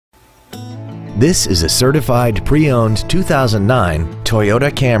This is a certified pre-owned 2009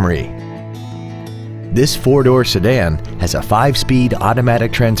 Toyota Camry. This four-door sedan has a 5-speed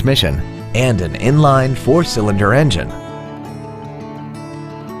automatic transmission and an inline 4-cylinder engine.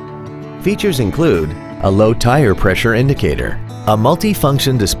 Features include a low tire pressure indicator, a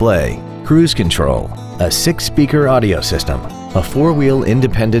multi-function display, cruise control, a 6-speaker audio system, a 4-wheel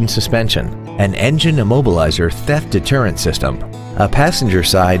independent suspension, an engine immobilizer theft deterrent system, a passenger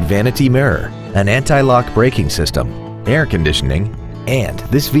side vanity mirror, an anti-lock braking system, air conditioning, and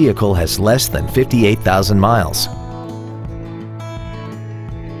this vehicle has less than 58,000 miles.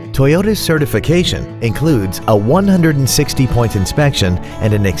 Toyota's certification includes a 160-point inspection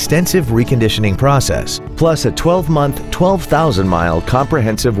and an extensive reconditioning process, plus a 12-month, 12,000-mile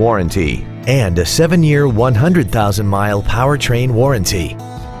comprehensive warranty and a 7-year, 100,000-mile powertrain warranty.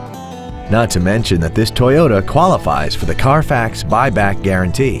 Not to mention that this Toyota qualifies for the Carfax buyback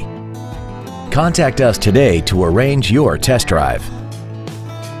guarantee. Contact us today to arrange your test drive.